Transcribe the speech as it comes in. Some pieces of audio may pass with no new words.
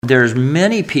There's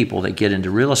many people that get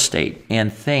into real estate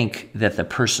and think that the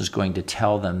person's going to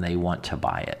tell them they want to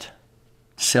buy it.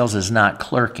 Sales is not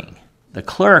clerking. The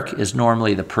clerk is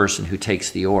normally the person who takes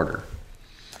the order.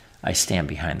 I stand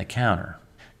behind the counter.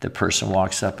 The person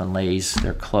walks up and lays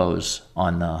their clothes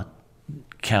on the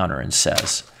counter and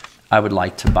says, I would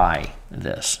like to buy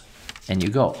this. And you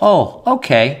go, oh,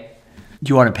 okay. Do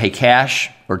you want to pay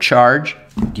cash or charge?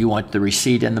 Do you want the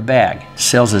receipt in the bag?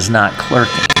 Sales is not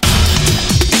clerking.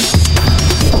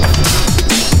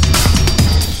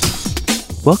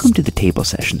 Welcome to the Table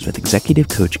Sessions with Executive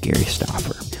Coach Gary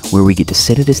Stouffer, where we get to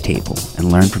sit at his table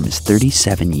and learn from his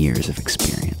 37 years of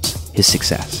experience, his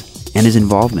success, and his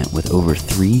involvement with over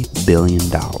 $3 billion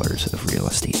of real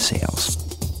estate sales.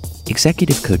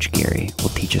 Executive Coach Gary will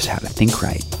teach us how to think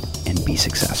right and be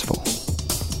successful.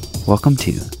 Welcome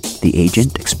to The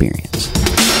Agent Experience.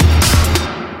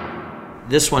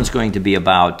 This one's going to be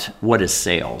about what is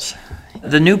sales.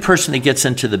 The new person that gets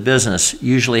into the business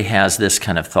usually has this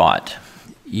kind of thought.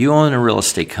 You own a real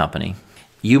estate company.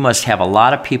 You must have a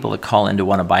lot of people that call in to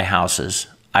want to buy houses.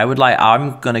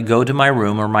 I'm going to go to my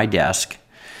room or my desk.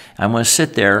 I'm going to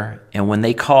sit there, and when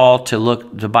they call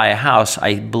to buy a house,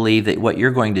 I believe that what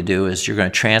you're going to do is you're going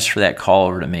to transfer that call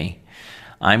over to me.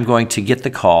 I'm going to get the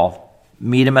call,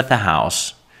 meet them at the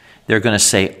house. They're going to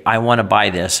say, I want to buy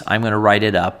this. I'm going to write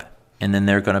it up, and then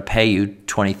they're going to pay you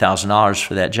 $20,000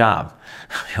 for that job.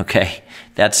 Okay?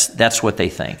 That's what they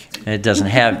think. And it doesn't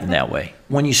happen that way.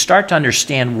 When you start to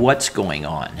understand what's going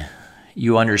on,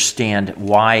 you understand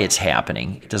why it's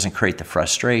happening. It doesn't create the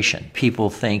frustration. People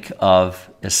think of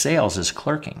sales as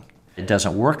clerking. It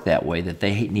doesn't work that way, that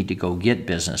they need to go get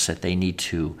business, that they need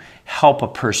to help a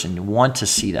person want to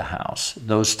see the house,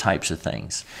 those types of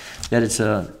things. That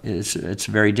it's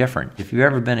very different. If you've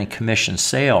ever been in commission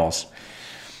sales,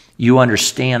 you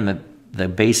understand the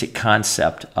basic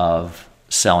concept of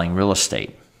selling real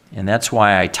estate. And that's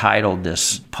why I titled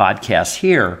this podcast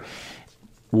here,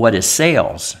 What is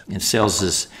Sales? And sales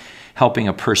is helping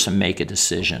a person make a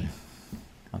decision.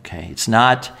 Okay, it's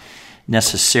not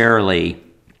necessarily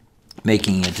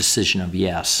making a decision of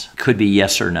yes. It could be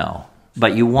yes or no.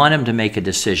 But you want them to make a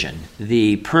decision.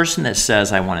 The person that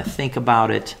says, I want to think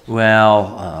about it,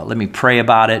 let me pray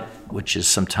about it, which is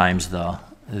sometimes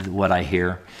what I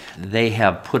hear, they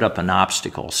have put up an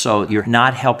obstacle. So you're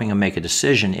not helping them make a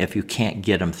decision if you can't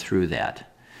get them through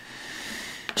that.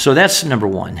 So that's number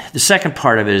one. The second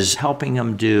part of it is helping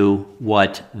them do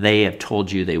what they have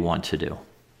told you they want to do.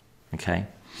 Okay?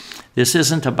 This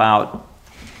isn't about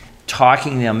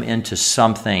talking them into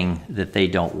something that they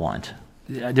don't want.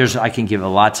 I can give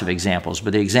lots of examples,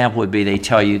 but the example would be they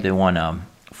tell you they want a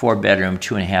 4-bedroom,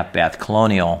 2.5-bath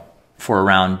colonial for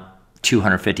around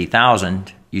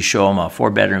 $250,000. You show them a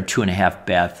 4-bedroom,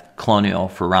 2.5-bath colonial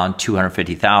for around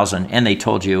 $250,000, and they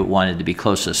told you it wanted to be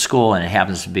close to the school, and it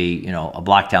happens to be, a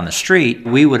block down the street.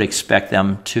 We would expect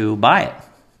them to buy it,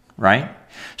 right?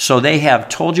 So they have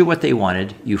told you what they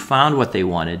wanted, you found what they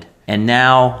wanted, and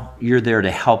now you're there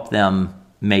to help them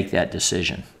make that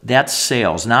decision. That's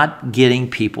sales, not getting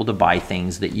people to buy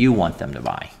things that you want them to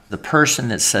buy. The person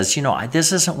that says,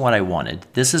 this isn't what I wanted.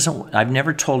 I've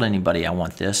never told anybody I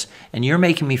want this, and you're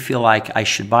making me feel like I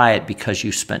should buy it because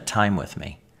you spent time with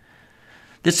me.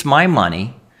 It's my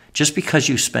money. Just because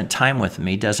you spent time with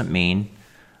me doesn't mean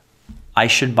I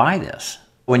should buy this.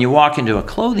 When you walk into a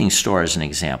clothing store, as an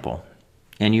example,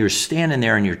 and you're standing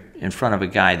there and you're in front of a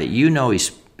guy that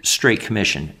he's straight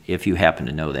commission, if you happen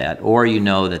to know that, or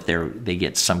that they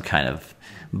get some kind of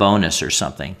bonus or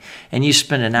something, and you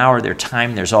spend an hour of their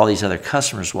time, there's all these other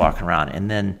customers walking around,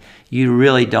 and then you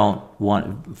really don't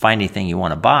find anything you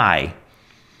want to buy,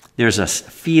 there's a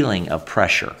feeling of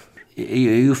pressure.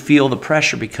 You feel the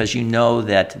pressure because you know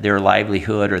that their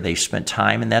livelihood or they've spent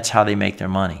time, and that's how they make their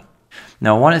money.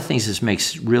 Now, one of the things that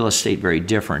makes real estate very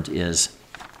different is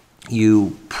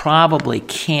you probably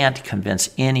can't convince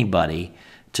anybody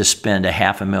to spend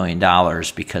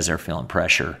 $500,000 because they're feeling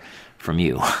pressure from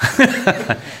you.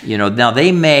 Now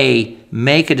they may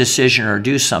make a decision or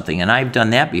do something, and I've done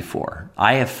that before.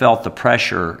 I have felt the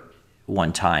pressure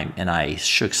one time, and I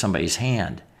shook somebody's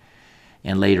hand,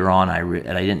 and later on, I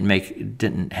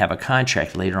didn't have a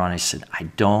contract. Later on, I said, I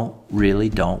really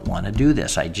don't want to do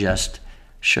this. I just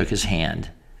shook his hand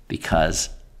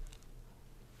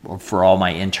for all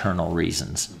my internal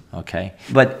reasons, okay?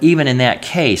 But even in that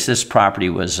case, this property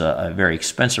was a very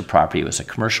expensive property. It was a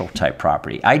commercial type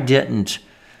property. I didn't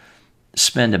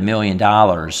spend $1 million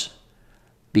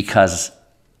because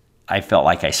I felt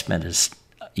like I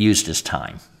used his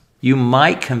time. You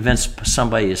might convince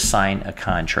somebody to sign a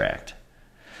contract.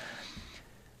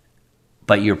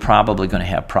 but you're probably going to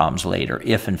have problems later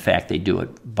if, in fact, they do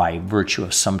it by virtue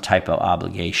of some type of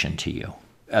obligation to you.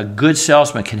 A good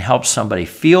salesman can help somebody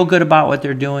feel good about what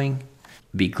they're doing,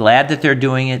 be glad that they're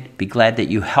doing it, be glad that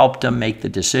you helped them make the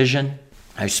decision.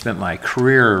 I spent my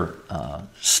career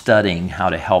studying how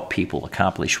to help people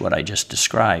accomplish what I just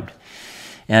described.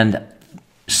 And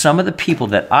some of the people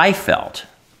that I felt,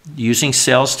 using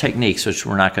sales techniques, which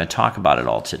we're not going to talk about it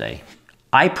all today,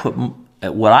 I put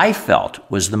what I felt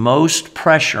was the most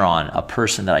pressure on a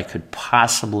person that I could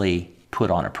possibly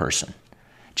put on a person.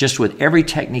 Just with every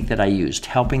technique that I used,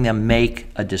 helping them make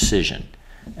a decision.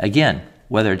 Again,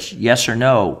 whether it's yes or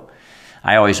no,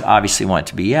 I always obviously want it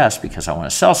to be yes because I want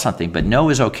to sell something, but no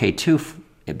is okay too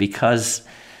because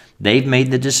they've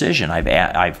made the decision.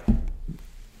 I've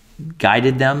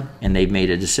guided them and they've made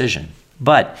a decision.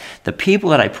 But the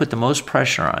people that I put the most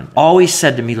pressure on always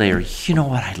said to me later, you know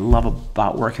what I love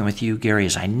about working with you, Gary,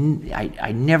 is I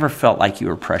never felt like you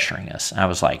were pressuring us. And I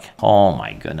was like, oh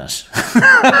my goodness.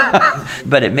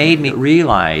 But it made me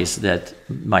realize that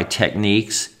my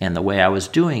techniques and the way I was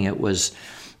doing it was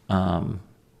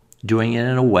doing it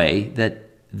in a way that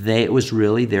it was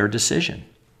really their decision.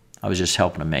 I was just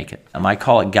helping them make it. And I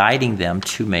call it guiding them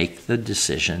to make the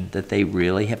decision that they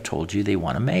really have told you they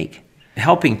want to make.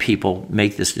 Helping people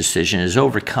make this decision is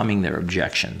overcoming their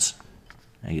objections.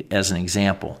 As an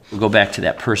example, we'll go back to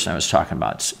that person I was talking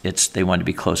about. They wanted to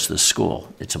be close to the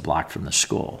school. It's a block from the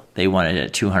school. They wanted it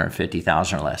at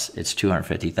 $250,000 or less. It's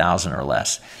 $250,000 or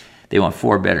less. They want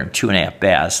 4-bedroom, 2.5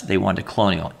 baths. They want a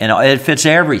colonial. And it fits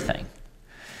everything.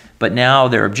 But now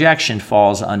their objection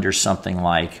falls under something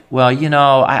like, well,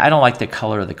 I don't like the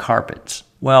color of the carpets.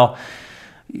 Well,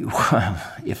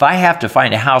 if I have to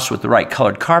find a house with the right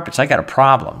colored carpets, I got a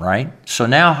problem, right? So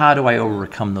now how do I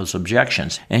overcome those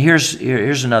objections? And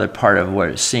here's another part of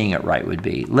what seeing it right would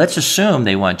be. Let's assume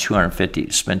they want spend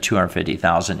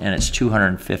 $250,000 and it's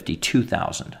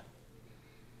 $252,000.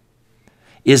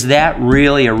 Is that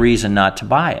really a reason not to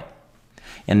buy it?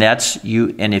 And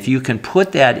and if you can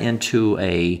put that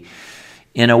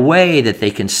in a way that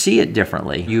they can see it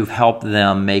differently, you've helped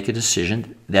them make a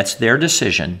decision. That's their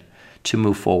decision to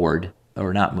move forward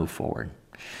or not move forward.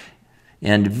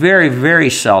 And very,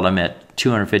 very seldom at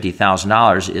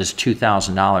 $250,000 is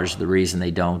 $2,000 the reason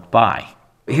they don't buy.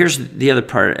 Here's the other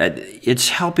part. It's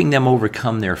helping them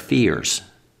overcome their fears.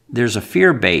 There's a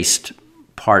fear-based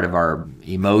part of our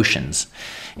emotions.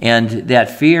 And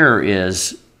that fear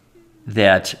is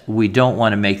that we don't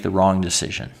want to make the wrong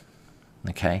decision.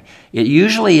 Okay? It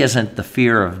usually isn't the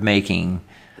fear of making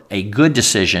a good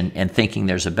decision and thinking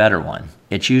there's a better one.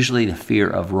 It's usually the fear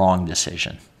of wrong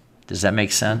decision. Does that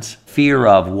make sense? Fear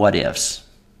of what ifs.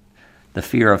 The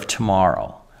fear of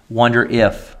tomorrow. Wonder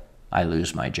if I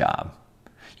lose my job.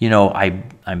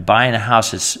 I'm buying a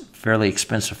house that's fairly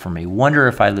expensive for me. Wonder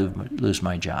if I lose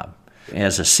my job.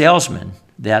 As a salesman,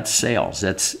 that's sales.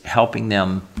 That's helping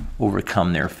them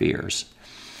overcome their fears.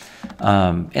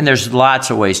 And there's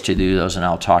lots of ways to do those, and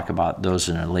I'll talk about those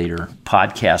in a later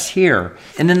podcast here.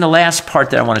 And then the last part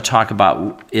that I want to talk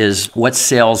about is what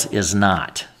sales is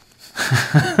not.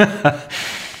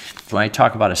 When I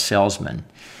talk about a salesman,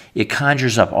 it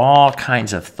conjures up all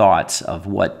kinds of thoughts of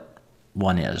what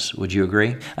one is. Would you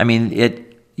agree? I mean,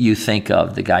 you think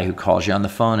of the guy who calls you on the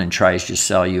phone and tries to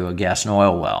sell you a gas and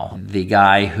oil well, the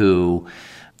guy who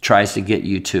tries to get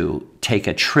you to take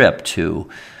a trip to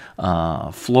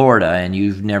Florida and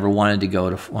you've never wanted to go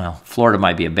to, Florida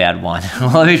might be a bad one.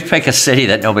 Let me pick a city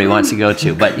that nobody wants to go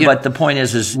to. But the point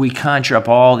is we conjure up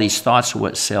all these thoughts of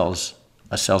what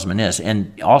a salesman is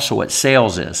and also what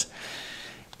sales is.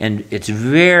 And it's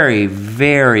very,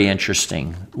 very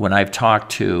interesting when I've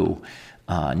talked to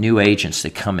new agents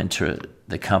that come into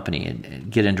the company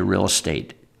and get into real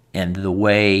estate and the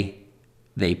way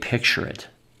they picture it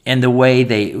and the way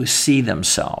they see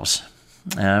themselves.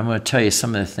 And I'm going to tell you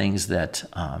some of the things that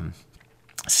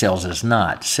sales is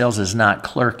not. Sales is not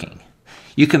clerking.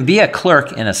 You can be a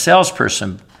clerk and a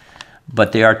salesperson,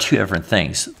 but they are two different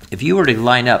things. If you were to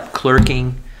line up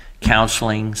clerking,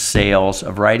 counseling, sales,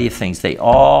 a variety of things, they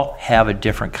all have a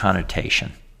different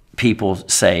connotation. People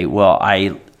say, well,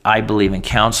 I believe in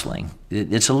counseling.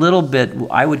 It's a little bit,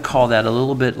 I would call that a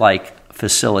little bit like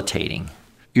facilitating.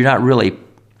 You're not really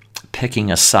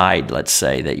picking a side, let's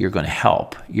say, that you're going to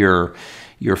help. You're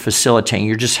facilitating.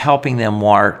 You're just helping them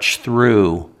march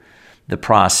through the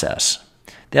process.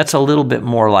 That's a little bit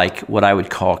more like what I would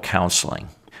call counseling.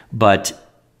 But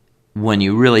when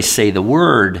you really say the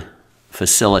word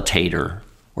facilitator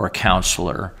or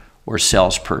counselor or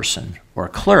salesperson or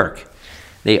clerk,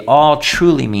 they all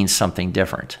truly mean something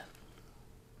different.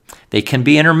 They can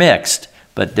be intermixed,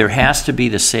 But there has to be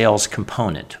the sales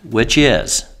component, which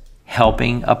is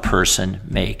helping a person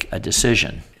make a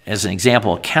decision. As an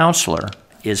example, a counselor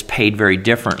is paid very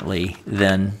differently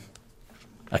than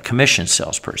a commission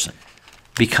salesperson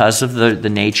because of the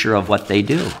nature of what they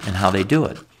do and how they do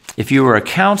it. If you were a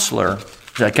counselor,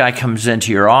 that guy comes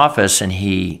into your office and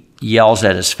he yells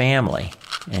at his family,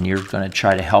 and you're going to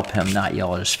try to help him not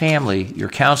yell at his family, your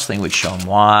counseling would show him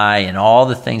why and all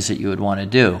the things that you would want to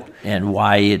do and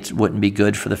why it wouldn't be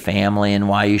good for the family and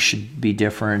why you should be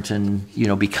different and,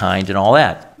 be kind and all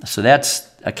that. So that's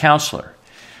a counselor.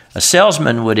 A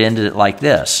salesman would end it like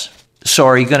this. So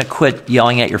are you going to quit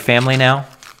yelling at your family now?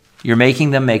 You're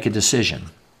making them make a decision.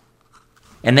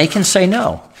 And they can say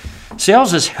no.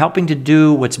 Sales is helping to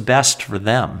do what's best for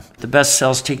them. The best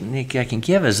sales technique I can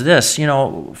give is this.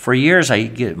 For years,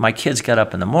 my kids got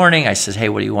up in the morning. I said, hey,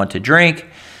 what do you want to drink?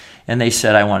 And they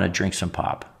said, I want to drink some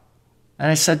pop.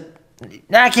 And I said,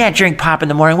 no, I can't drink pop in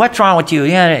the morning. What's wrong with you?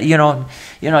 Yeah,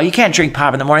 you can't drink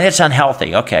pop in the morning. It's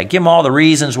unhealthy. Okay, give them all the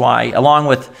reasons why,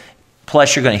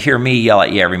 plus you're going to hear me yell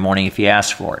at you every morning if you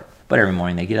ask for it. But every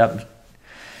morning they get up and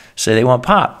say they want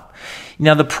pop.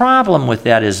 Now, the problem with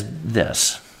that is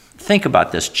this. Think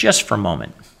about this just for a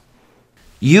moment.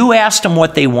 You asked them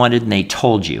what they wanted and they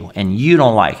told you, and you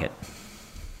don't like it.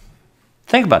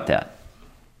 Think about that.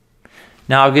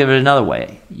 Now I'll give it another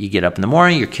way. You get up in the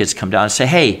morning, your kids come down and say,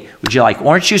 hey, would you like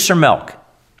orange juice or milk?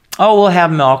 Oh, we'll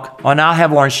have milk. Oh, and I'll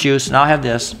have orange juice, and I'll have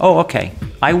this. Oh, okay.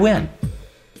 I win.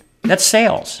 That's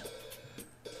sales.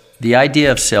 The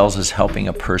idea of sales is helping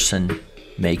a person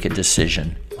make a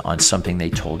decision on something they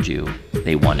told you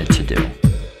they wanted to do.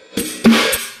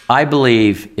 I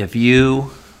believe if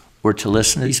you were to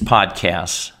listen to these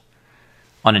podcasts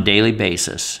on a daily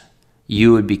basis,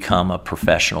 you would become a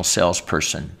professional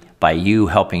salesperson by you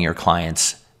helping your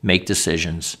clients make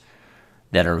decisions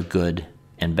that are good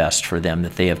and best for them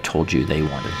that they have told you they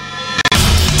wanted.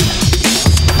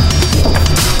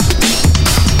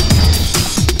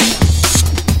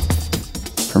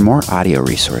 For more audio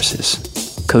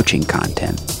resources, coaching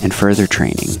content, and further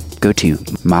training, go to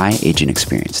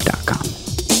myagentexperience.com.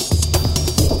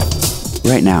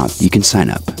 Right now, you can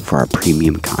sign up for our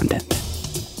premium content,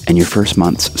 and your first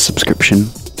month's subscription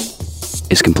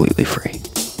is completely free.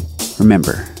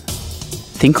 Remember,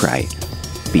 think right,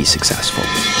 be successful.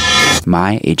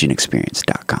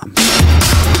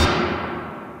 myagentexperience.com.